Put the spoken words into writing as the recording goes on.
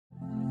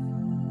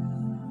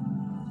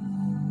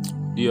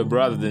Dear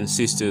brothers and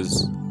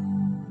sisters,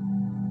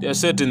 there are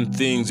certain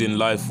things in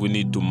life we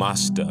need to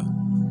master.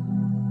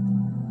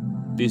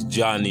 This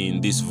journey,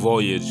 in this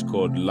voyage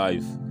called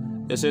life,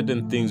 there are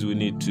certain things we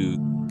need to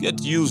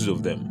get used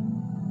of them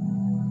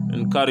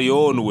and carry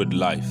on with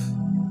life.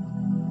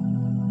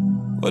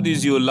 What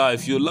is your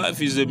life? Your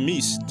life is a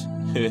mist.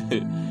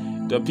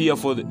 It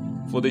appears for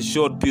the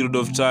short period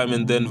of time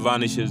and then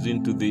vanishes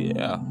into the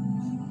air.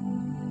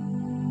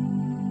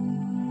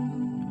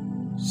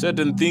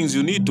 Certain things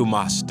you need to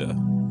master.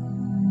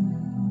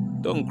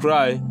 Don't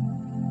cry.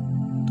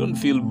 Don't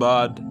feel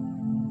bad.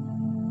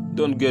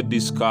 Don't get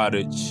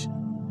discouraged.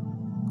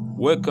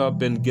 Wake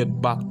up and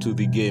get back to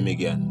the game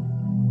again.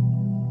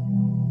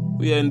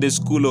 We are in the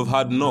school of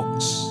hard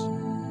knocks.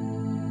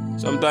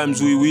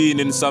 Sometimes we win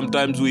and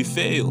sometimes we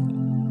fail.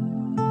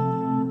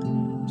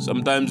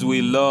 Sometimes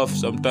we laugh,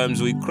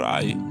 sometimes we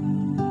cry.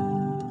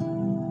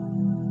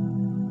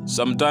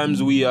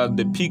 Sometimes we are at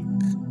the peak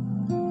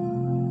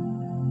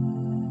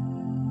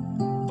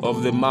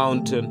of the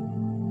mountain,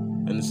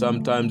 and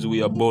sometimes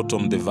we are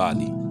bottom the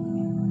valley.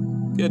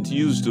 Get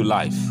used to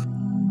life.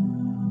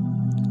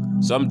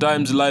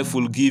 Sometimes life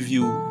will give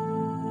you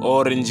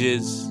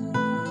oranges,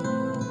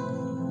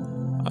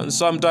 and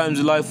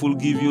sometimes life will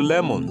give you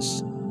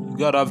lemons. You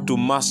gotta have to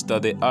master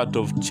the art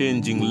of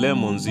changing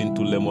lemons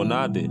into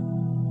lemonade.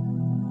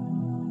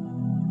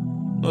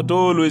 Not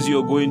always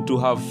you're going to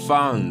have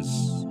fans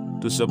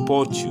to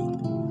support you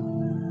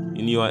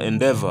in your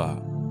endeavor,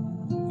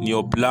 in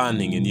your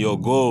planning, in your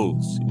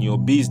goals, in your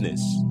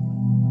business,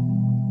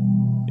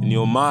 in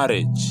your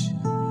marriage,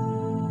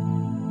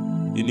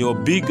 in your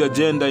big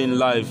agenda in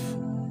life.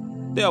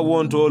 There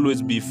won't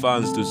always be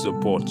fans to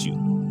support you.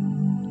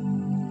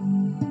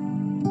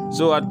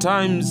 So at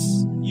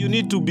times, you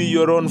need to be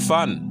your own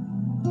fan.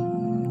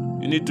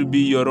 You need to be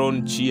your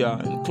own cheer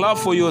and clap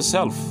for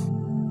yourself.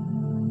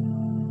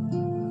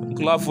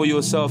 Clap for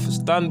yourself.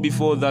 Stand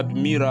before that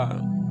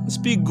mirror.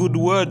 Speak good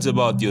words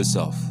about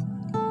yourself.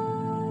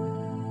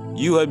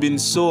 You have been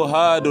so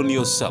hard on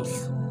yourself.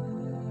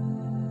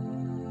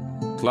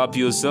 Clap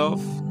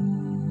yourself.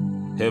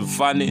 Have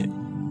fun.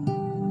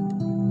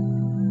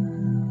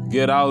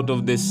 Get out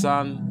of the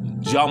sun.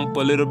 Jump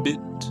a little bit.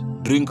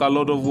 Drink a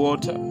lot of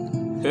water.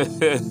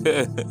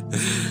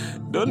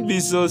 Don't be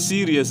so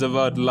serious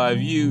about life.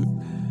 You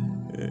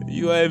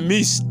are a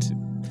mist.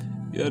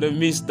 You are a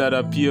mist that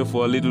appears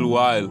for a little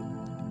while.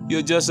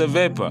 You're just a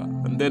vapor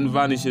and then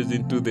vanishes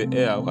into the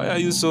air. Why are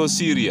you so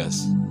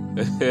serious?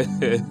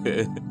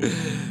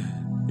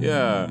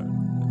 Yeah.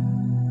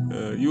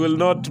 You will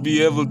not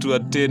be able to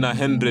attain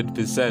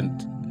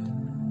 100%,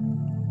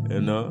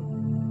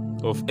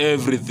 of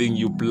everything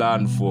you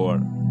plan for.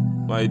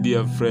 My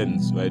dear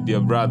friends, my dear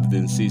brothers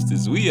and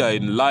sisters, we are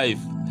in life.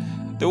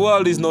 The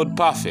world is not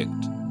perfect.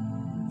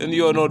 And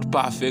you're not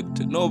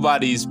perfect.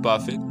 Nobody is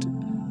perfect.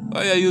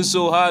 Why are you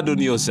so hard on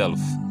yourself?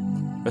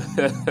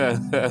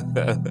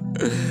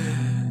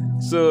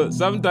 So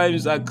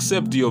sometimes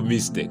accept your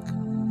mistake.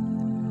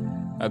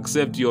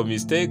 Accept your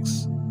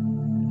mistakes.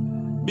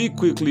 Be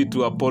quickly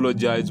to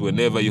apologize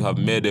whenever you have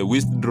made a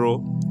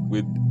withdrawal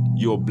with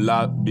your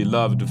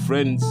beloved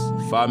friends,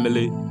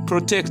 family.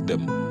 Protect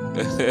them.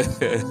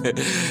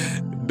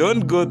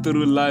 Don't go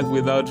through life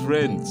without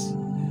friends.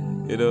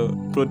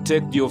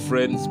 Protect your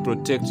friends,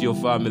 protect your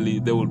family.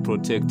 They will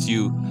protect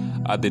you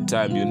at the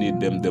time you need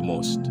them the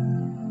most.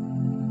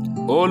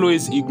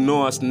 Always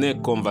ignore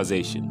snake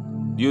conversation.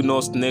 You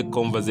know snake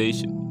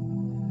conversation?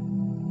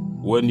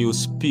 When you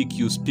speak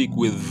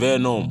with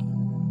venom.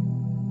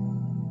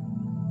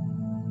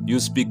 You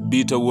speak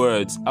bitter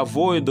words.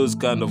 Avoid those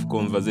kind of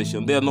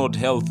conversation. They are not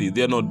healthy.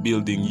 They are not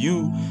building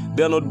you.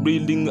 They are not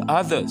building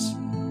others.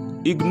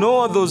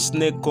 Ignore those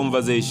snake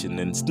conversation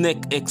and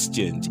snake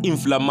exchange,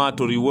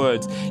 inflammatory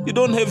words. You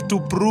don't have to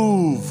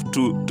prove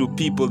to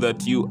people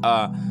that you're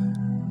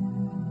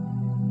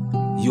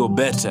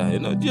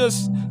better.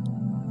 Just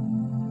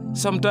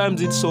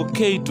sometimes it's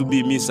okay to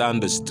be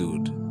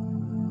misunderstood.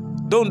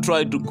 Don't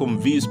try to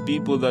convince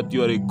people that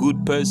you are a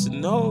good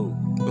person. No.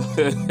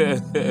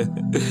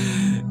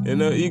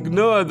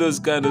 Ignore those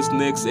kind of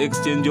snakes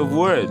exchange of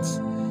words.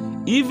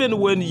 Even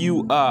when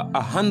you are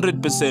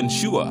 100%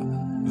 sure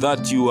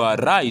that you are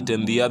right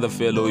and the other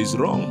fellow is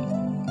wrong.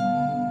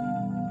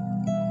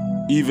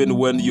 Even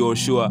when you're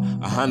sure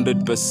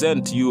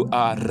 100% you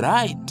are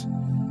right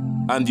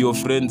and your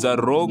friends are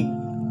wrong,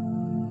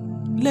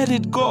 let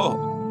it go.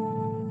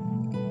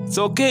 It's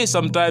okay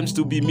sometimes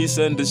to be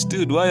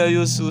misunderstood. Why are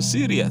you so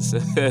serious? My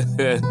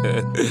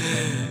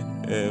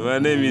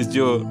name is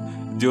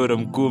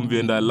Joram Kumbi,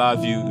 and I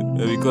love you.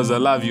 Because I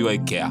love you, I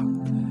care.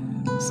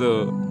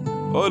 So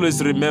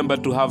always remember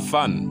to have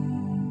fun.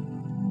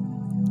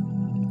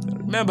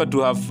 Remember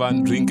to have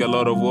fun. Drink a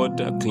lot of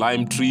water.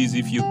 Climb trees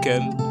if you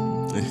can.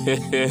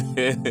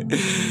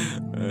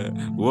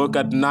 Work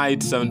at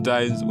night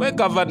sometimes. Wake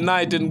up at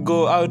night and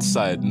go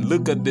outside and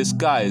look at the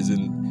skies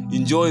and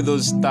enjoy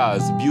those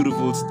stars,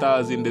 beautiful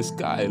stars in the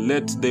sky.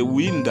 Let the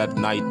wind at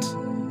night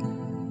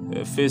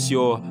face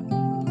your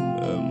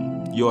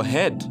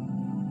head.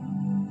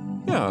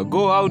 Yeah,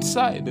 go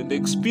outside and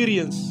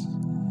experience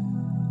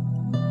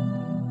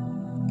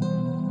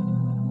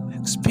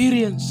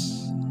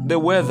the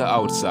weather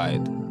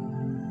outside.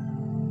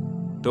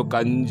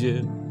 Toka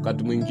nje,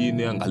 wakati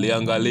mwingine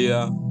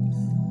angalia,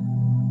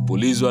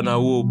 pulizwa na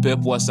huo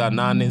upepo wa saa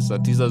 8, saa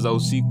 9 za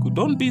usiku.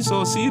 Don't be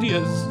so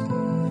serious.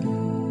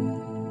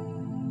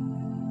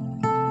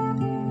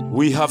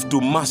 We have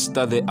to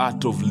master the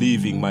art of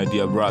living, my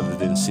dear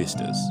brothers and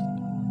sisters.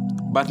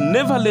 But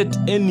never let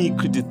any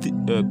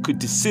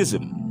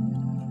criticism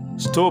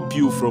stop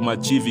you from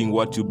achieving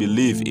what you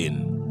believe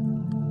in.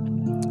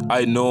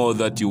 I know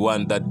that you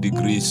want that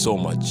degree so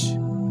much.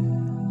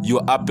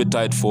 Your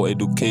appetite for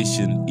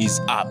education is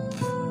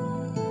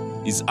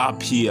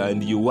up here,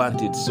 and you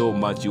want it so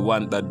much. You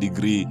want that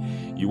degree.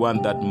 You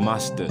want that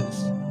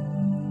master's.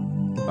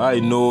 I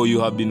know you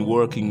have been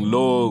working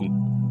long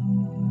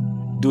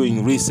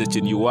doing research,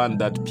 and you want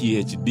that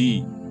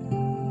PhD.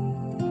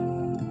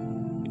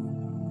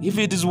 If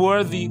it is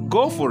worthy,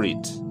 go for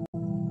it.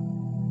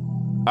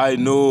 I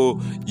know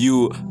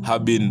you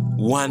have been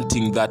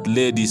wanting that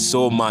lady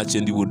so much,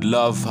 and you would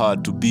love her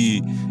to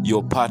be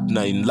your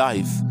partner in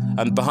life.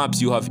 And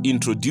perhaps you have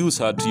introduced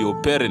her to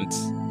your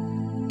parents.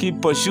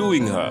 Keep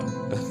pursuing her.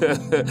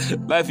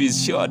 Life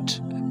is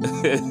short.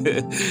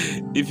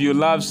 If you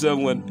love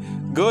someone,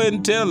 go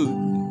and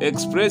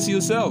express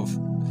yourself.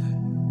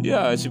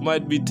 Yeah, she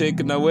might be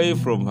taken away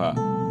from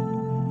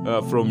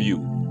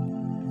you.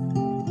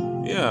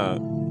 Yeah,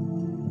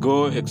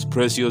 go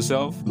express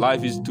yourself.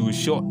 Life is too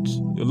short.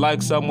 You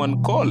like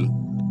someone, call.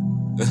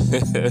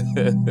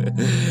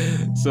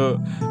 So,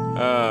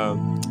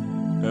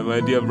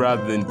 my dear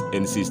brothers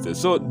and sisters,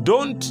 so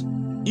don't,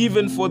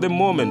 even for the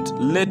moment,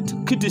 let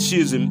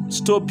criticism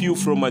stop you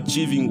from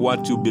achieving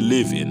what you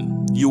believe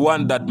in. You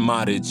want that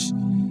marriage,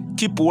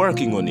 keep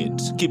working on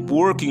it. Keep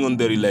working on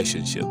the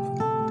relationship.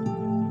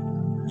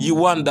 You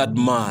want that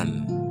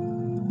man.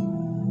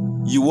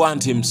 You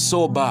want him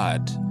so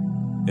bad,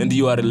 and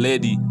you are a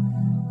lady.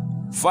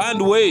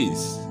 Find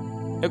ways.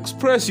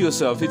 Express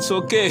yourself. It's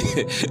okay.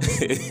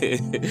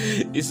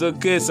 It's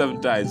okay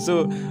sometimes.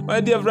 So, my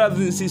dear brothers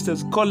and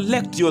sisters,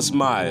 collect your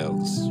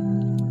smiles.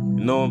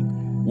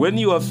 When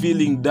you are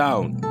feeling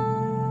down,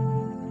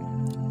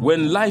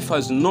 when life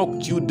has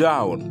knocked you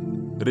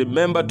down,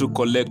 remember to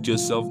collect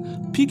yourself,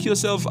 pick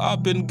yourself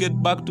up, and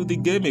get back to the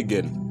game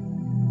again.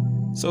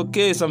 It's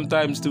okay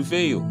sometimes to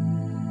fail.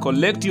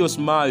 Collect your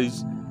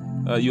smiles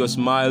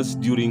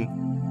during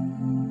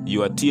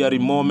your teary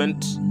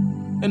moment,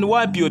 and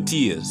wipe your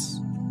tears.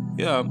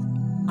 Yeah,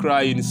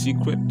 cry in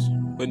secret.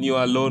 When you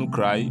are alone,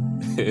 cry.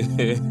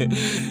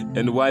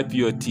 And wipe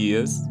your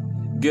tears.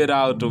 Get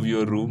out of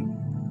your room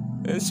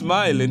and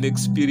smile and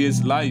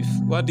experience life.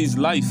 What is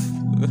life?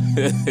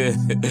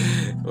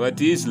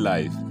 What is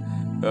life?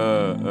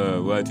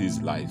 What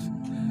is life?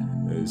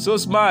 So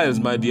smiles,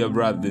 my dear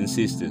brothers and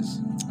sisters.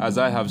 As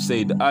I have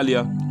said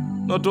earlier,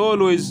 not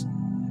always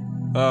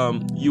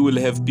you will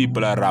have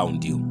people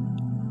around you.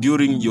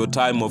 During your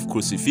time of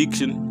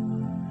crucifixion,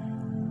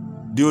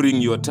 during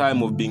your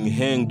time of being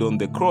hanged on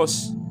the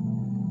cross,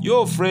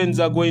 your friends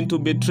are going to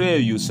betray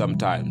you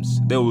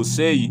sometimes. They will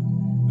say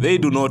they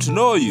do not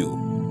know you.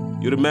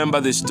 You remember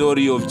the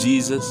story of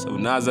Jesus of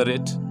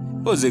Nazareth?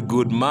 He was a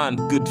good man,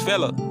 good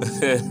fellow.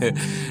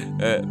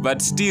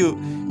 But still,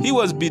 he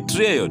was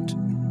betrayed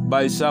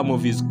by some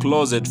of his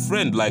closet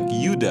friends like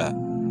Judas.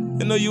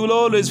 You will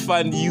always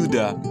find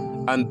Judas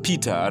and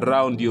Peter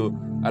around you.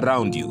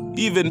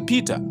 Even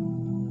Peter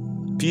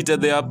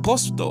the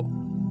apostle.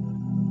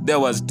 There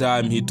was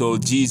time he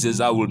told Jesus,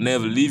 I will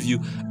never leave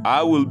you.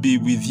 I will be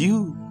with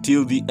you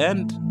till the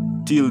end,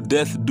 till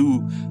death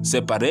do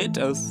separate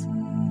us.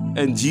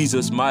 And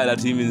Jesus smiled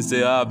at him and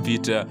said,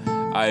 Peter,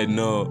 I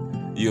know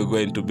you're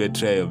going to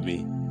betray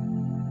me.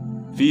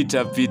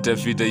 Peter,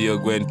 you're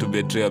going to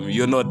betray me.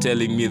 You're not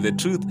telling me the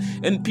truth.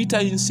 And Peter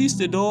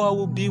insisted, I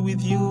will be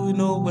with you.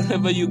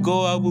 Wherever you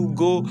go, I will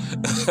go.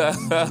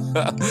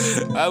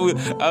 I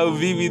will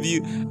be with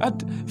you.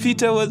 And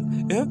Peter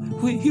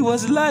he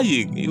was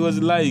lying. He was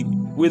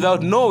lying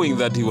without knowing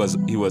that he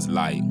was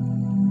lying.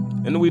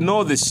 And we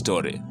know this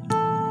story.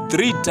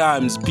 3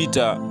 times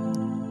Peter,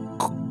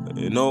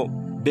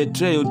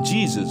 betrayed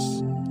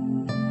Jesus.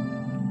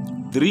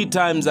 3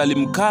 times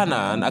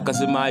alimkana na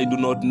akasema, I do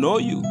not know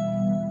you.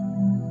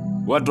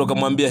 Watu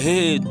wakamwambia,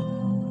 hey,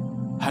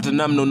 hata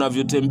namna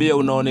unavyotembea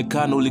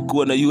unaonekana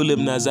ulikuwa na yule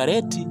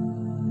Mnazareti.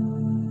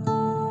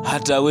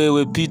 Hata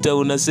wewe Peter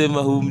unasema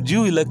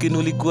humjui, lakini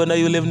ulikuwa na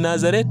yule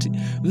Mnazareti.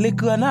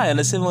 Nilikuwa naye,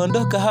 anasema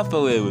ondoka hapa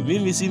wewe,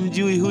 mimi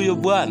simjui huyo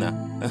Bwana.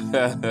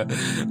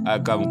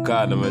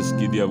 Akamkana,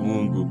 maskini ya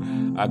Mungu,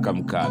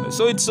 akamkana.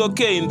 So it's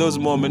okay in those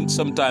moments.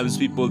 Sometimes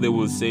people, they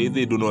will say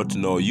they do not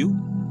know you.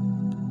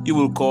 You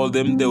will call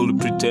them, they will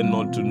pretend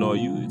not to know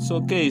you. It's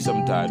okay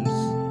sometimes.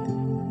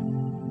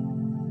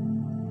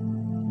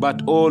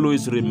 But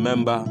always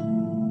remember,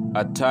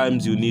 at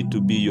times you need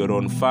to be your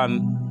own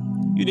fan.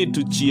 You need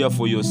to cheer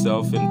for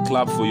yourself and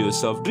clap for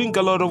yourself. Drink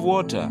a lot of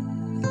water.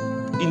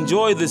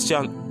 Enjoy the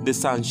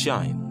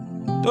sunshine.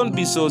 Don't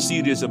be so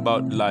serious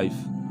about life.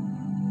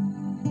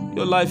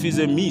 Your life is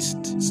a mist,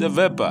 it's a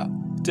vapor.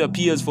 It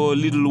appears for a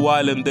little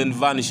while and then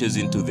vanishes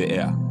into the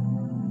air.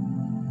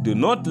 Do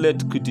not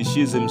let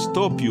criticism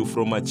stop you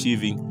from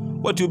achieving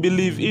what you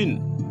believe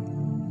in.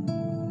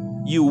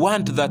 You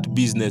want that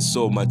business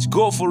so much,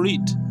 go for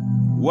it.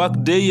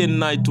 Work day and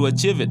night to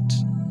achieve it.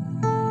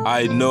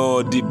 I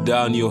know deep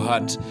down your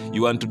heart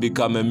you want to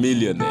become a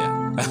millionaire.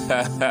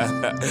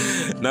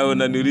 Na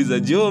unaniuliza,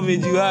 Joe,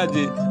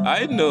 umejuaje?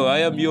 I know, I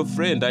am your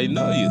friend, I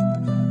know you.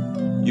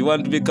 You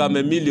want to become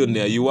a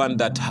millionaire, you want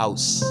that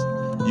house,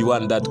 you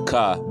want that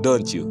car,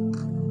 don't you?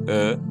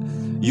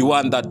 You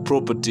want that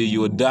property,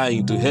 you're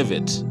dying to have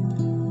it.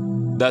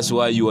 That's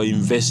why you are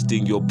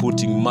investing, you're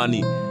putting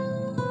money,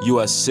 you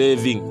are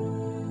saving,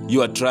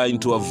 you are trying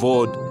to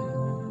avoid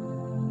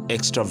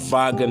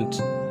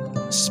extravagant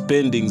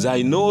spendings.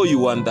 I know you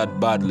want that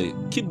badly.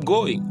 Keep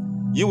going.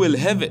 You will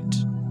have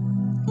it.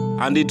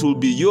 And it will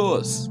be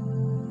yours.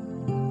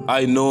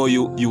 I know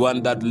you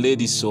want that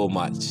lady so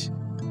much.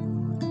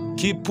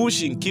 Keep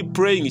pushing, keep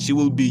praying, she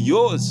will be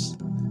yours.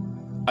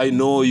 I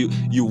know you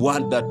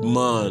want that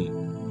man.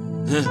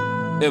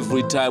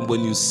 Every time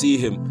when you see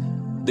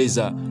him, there's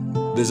a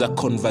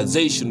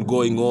conversation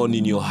going on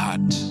in your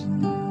heart.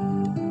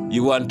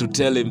 You want to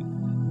tell him,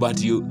 but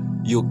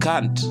you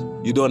can't.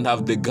 You don't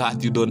have the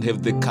gut, you don't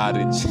have the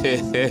courage.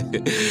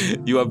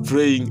 You are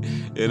praying,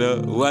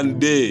 one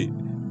day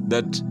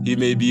that he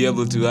may be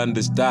able to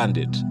understand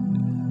it.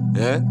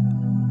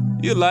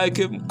 You like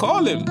him,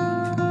 call him.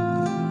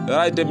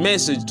 Write a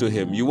message to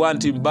him. You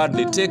want him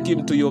badly, take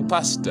him to your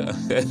pastor.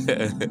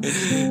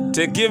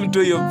 Take him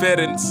to your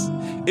parents.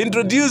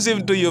 Introduce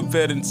him to your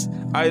parents.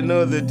 I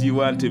know that you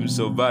want him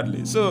so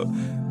badly. So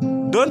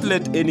don't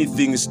let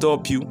anything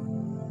stop you.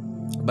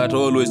 But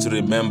always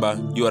remember,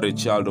 you are a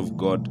child of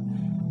God.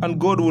 And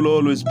God will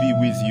always be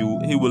with you.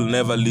 He will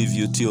never leave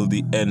you till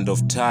the end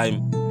of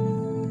time.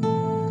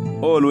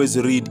 Always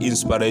read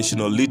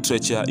inspirational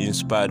literature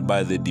inspired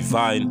by the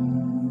divine.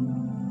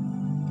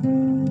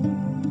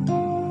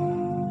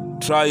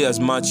 Try as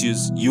much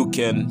as you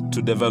can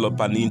to develop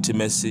an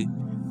intimacy.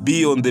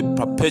 Be on the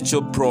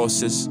perpetual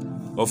process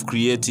of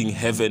creating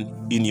heaven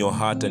in your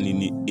heart and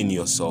in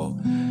your soul.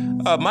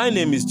 My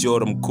name is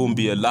Joram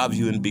Kumbi. I love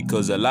you, and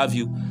because I love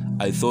you,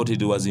 I thought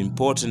it was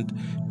important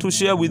to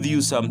share with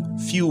you some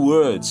few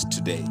words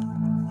today.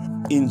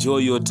 Enjoy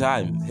your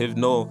time. Have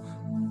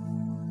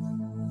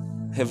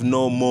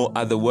no more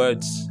other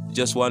words.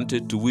 Just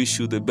wanted to wish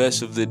you the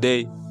best of the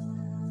day.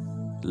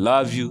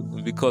 Love you,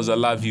 and because I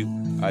love you,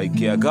 I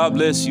care. God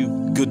bless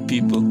you, good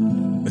people.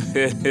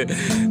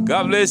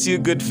 God bless you,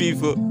 good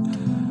people.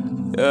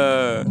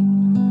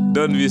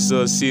 Don't be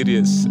so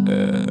serious.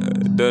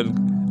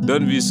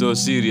 Don't be so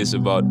serious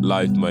about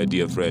life, my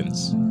dear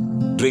friends.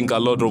 Drink a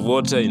lot of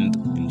water and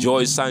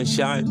enjoy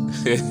sunshine.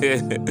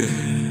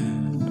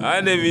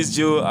 My name is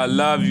Joe. I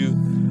love you,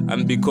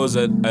 and because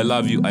I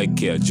love you, I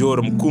care.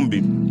 Joram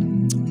Kumbi.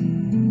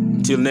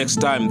 Till next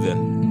time,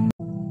 then.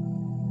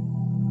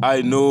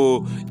 I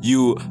know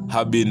you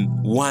have been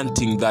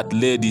wanting that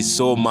lady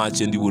so much,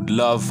 and you would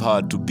love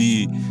her to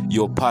be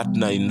your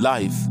partner in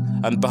life.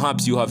 And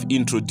perhaps you have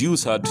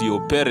introduced her to your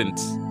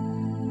parents.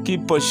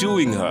 Keep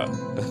pursuing her.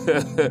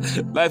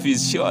 Life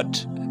is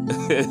short.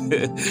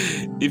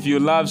 If you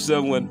love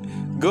someone,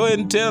 go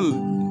and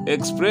tell,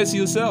 express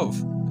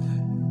yourself.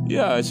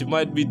 Yeah, she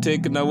might be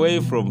taken away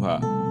from her,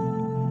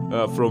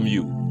 from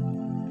you.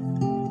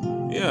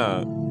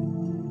 Yeah,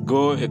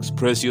 go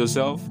express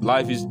yourself.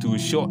 Life is too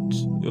short.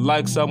 You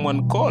like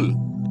someone, call.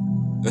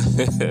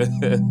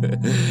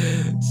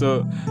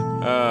 So,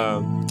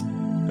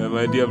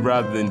 my dear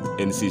brothers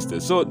and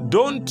sisters, so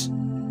don't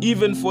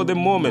even for the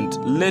moment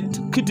let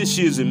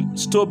criticism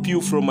stop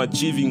you from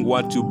achieving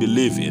what you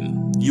believe in.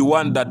 You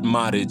want that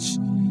marriage,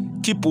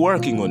 keep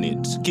working on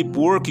it. Keep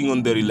working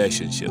on the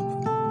relationship.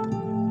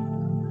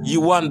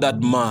 You want that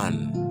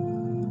man,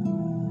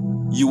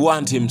 you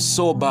want him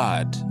so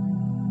bad,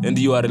 and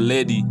you are a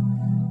lady.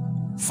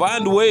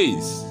 Find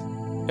ways.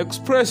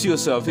 Express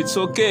yourself. It's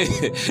okay.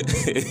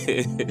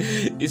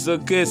 It's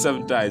okay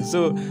sometimes.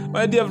 So,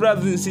 my dear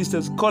brothers and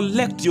sisters,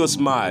 collect your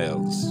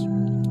smiles.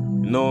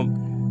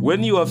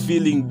 When you are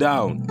feeling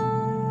down,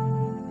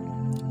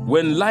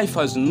 when life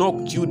has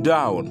knocked you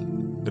down,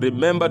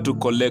 remember to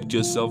collect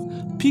yourself,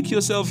 pick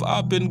yourself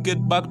up and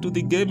get back to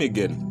the game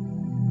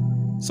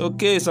again. It's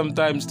okay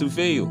sometimes to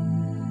fail.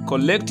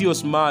 Collect your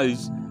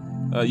smiles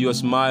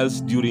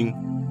during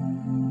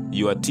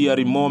your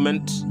teary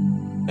moment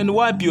and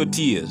wipe your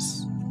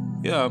tears.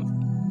 Yeah,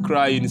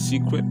 cry in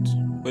secret.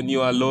 When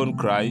you are alone,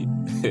 cry.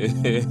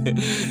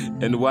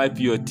 And wipe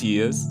your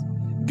tears.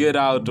 Get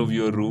out of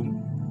your room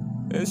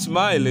and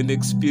smile and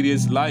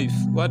experience life.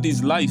 What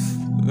is life?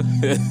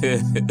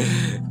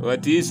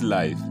 What is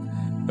life?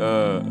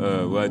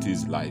 What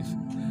is life?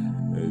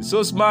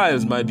 So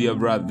smiles, my dear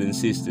brothers and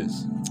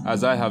sisters.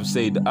 As I have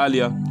said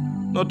earlier,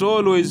 not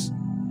always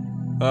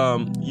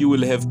you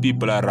will have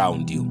people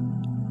around you.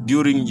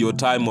 During your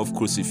time of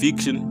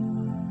crucifixion,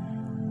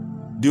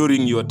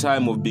 during your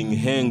time of being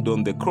hanged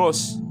on the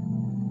cross,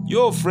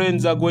 your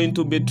friends are going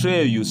to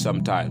betray you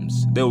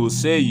sometimes. They will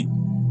say,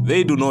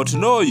 they do not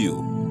know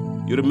you.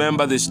 You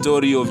remember the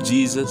story of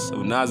Jesus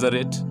of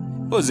Nazareth?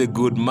 He was a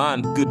good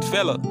man, good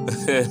fellow.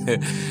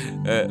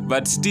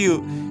 But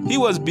still, he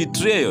was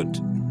betrayed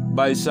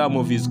by some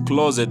of his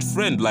closet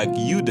friends like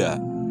Judas.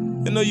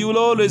 You will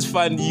always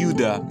find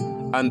Judas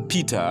and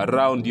Peter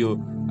around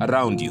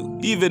you.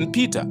 Even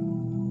Peter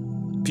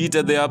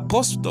the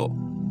apostle.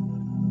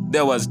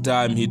 There was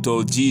time he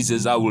told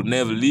Jesus, I will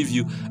never leave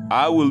you.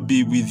 I will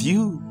be with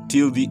you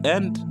till the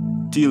end,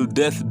 till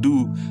death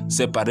do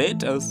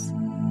separate us.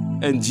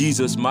 And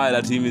Jesus smiled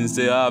at him and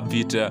said,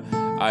 Peter,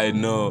 I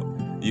know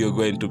you're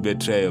going to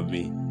betray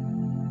me.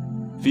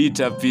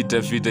 Peter,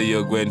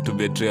 you're going to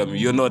betray me.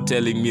 You're not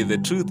telling me the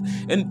truth.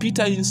 And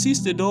Peter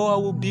insisted, I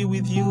will be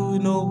with you.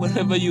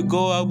 Wherever you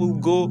go, I will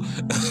go.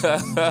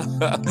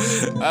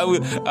 I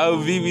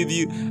will be with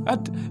you.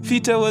 And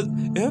Peter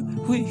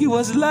he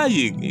was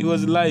lying. He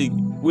was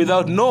lying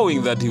without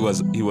knowing that he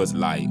was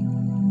lying.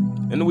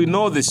 And we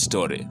know this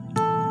story.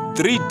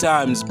 3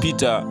 times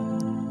Peter,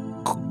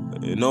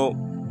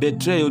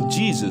 betrayed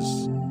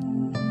Jesus.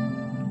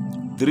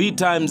 3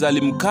 times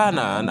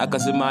alimkana na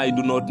akasema, I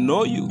do not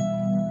know you.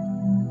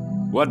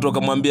 Watu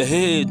wakamwambia,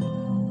 hey,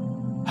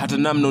 hata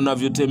namna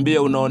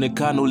unavyotembea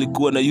unaonekana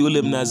ulikuwa na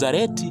yule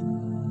Mnazareti.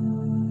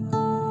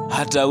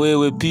 Hata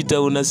wewe Peter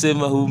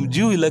unasema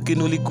humjui,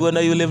 lakini ulikuwa na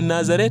yule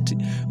Mnazareti.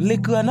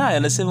 Mlikuwa naye.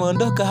 Anasema,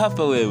 ondoka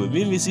hapa wewe,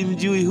 mimi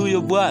simjui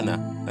huyo Bwana.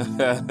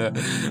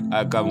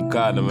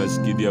 Akamkana,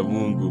 maskini ya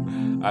Mungu,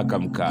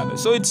 akamkana.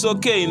 So it's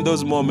okay in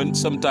those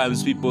moments.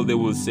 Sometimes people, they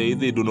will say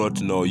they do not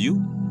know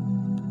you.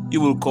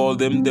 You will call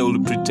them, they will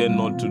pretend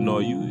not to know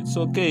you. It's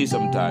okay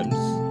sometimes.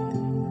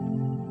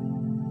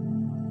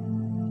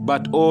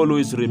 But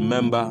always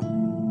remember,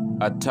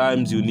 at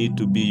times you need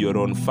to be your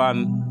own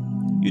fan.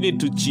 You need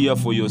to cheer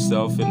for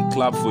yourself and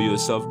clap for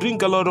yourself.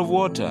 Drink a lot of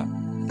water.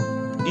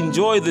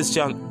 Enjoy the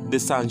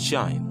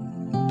sunshine.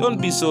 Don't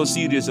be so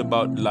serious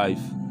about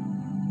life.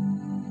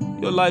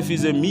 Your life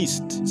is a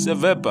mist, it's a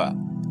vapor.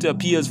 It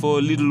appears for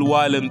a little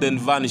while and then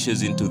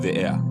vanishes into the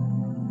air.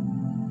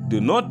 Do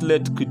not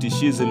let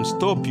criticism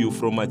stop you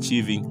from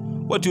achieving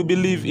what you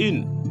believe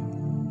in.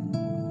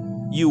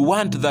 You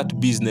want that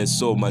business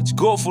so much,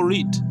 go for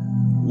it.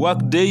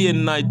 Work day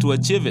and night to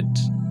achieve it.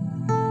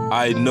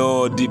 I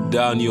know deep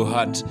down your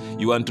heart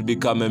you want to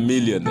become a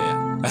millionaire.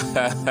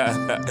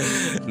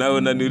 Now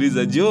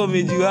unaniuliza, Joe,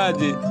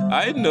 umejuaje?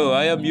 I know,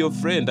 I am your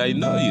friend, I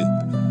know you.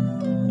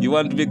 You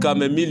want to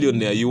become a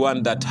millionaire, you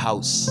want that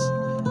house,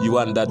 you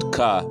want that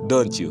car,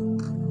 don't you?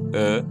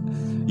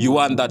 You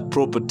want that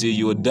property,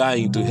 you're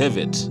dying to have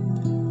it.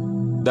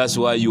 That's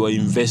why you are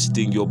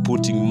investing, you're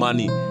putting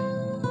money,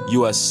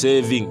 you are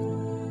saving,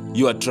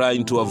 you are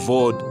trying to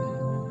avoid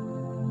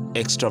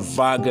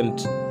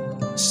extravagant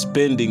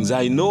spendings.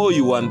 I know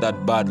you want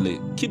that badly.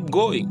 Keep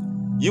going.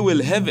 You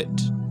will have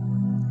it.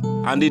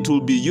 And it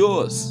will be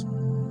yours.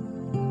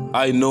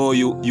 I know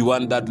you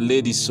want that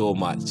lady so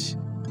much.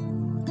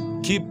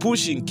 Keep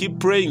pushing, keep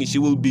praying. She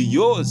will be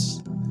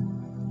yours.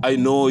 I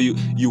know you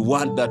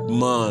want that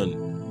man.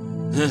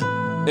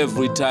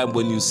 Every time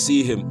when you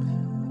see him,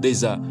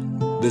 there's a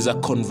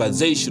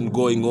conversation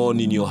going on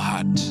in your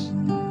heart.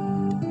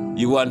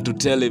 You want to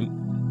tell him,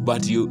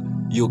 but you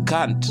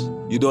can't.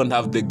 You don't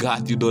have the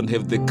gut, you don't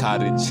have the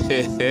courage.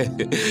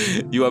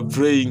 You are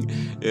praying,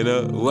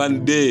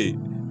 one day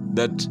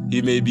that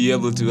he may be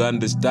able to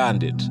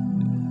understand it.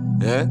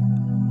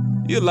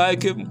 You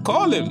like him,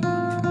 call him.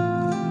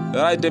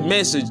 Write a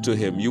message to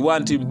him. You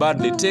want him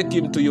badly, take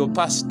him to your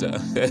pastor.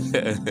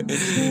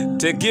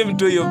 Take him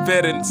to your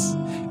parents.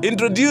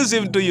 Introduce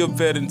him to your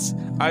parents.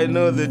 I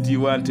know that you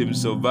want him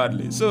so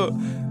badly. So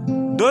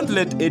don't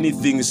let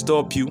anything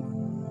stop you.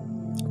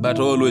 But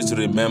always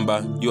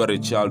remember, you are a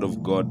child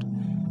of God.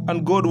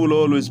 And God will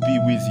always be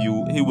with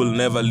you. He will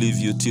never leave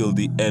you till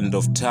the end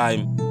of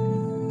time.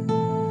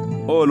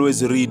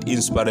 Always read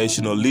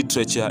inspirational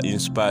literature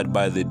inspired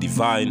by the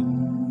divine.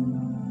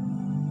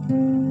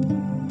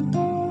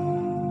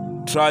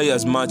 Try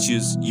as much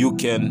as you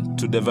can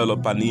to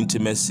develop an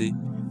intimacy.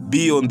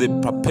 Be on the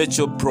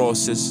perpetual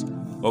process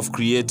of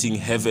creating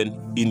heaven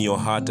in your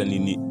heart and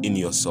in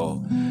your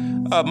soul.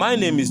 My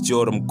name is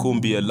Joram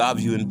Kumbi. I love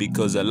you, and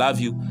because I love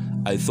you,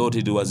 I thought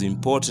it was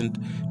important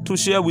to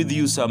share with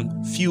you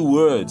some few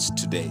words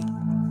today.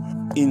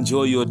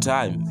 Enjoy your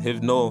time.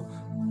 Have no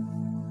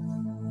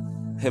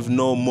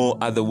more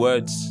other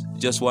words.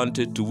 Just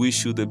wanted to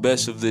wish you the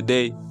best of the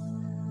day.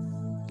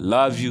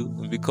 Love you,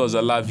 and because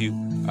I love you,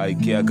 I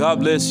care. God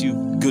bless you,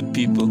 good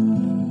people.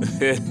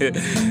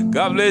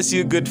 God bless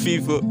you, good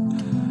people.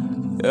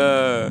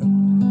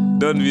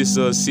 Don't be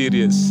so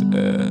serious.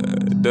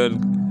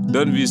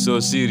 Don't be so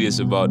serious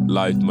about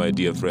life, my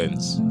dear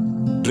friends.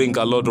 Drink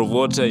a lot of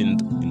water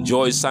and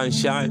enjoy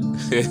sunshine.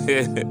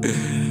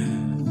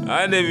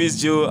 My name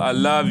is Joe. I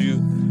love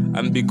you.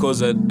 And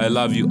because I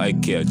love you, I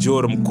care.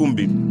 Joram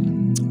Kumbi.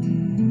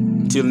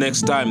 Till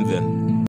next time then.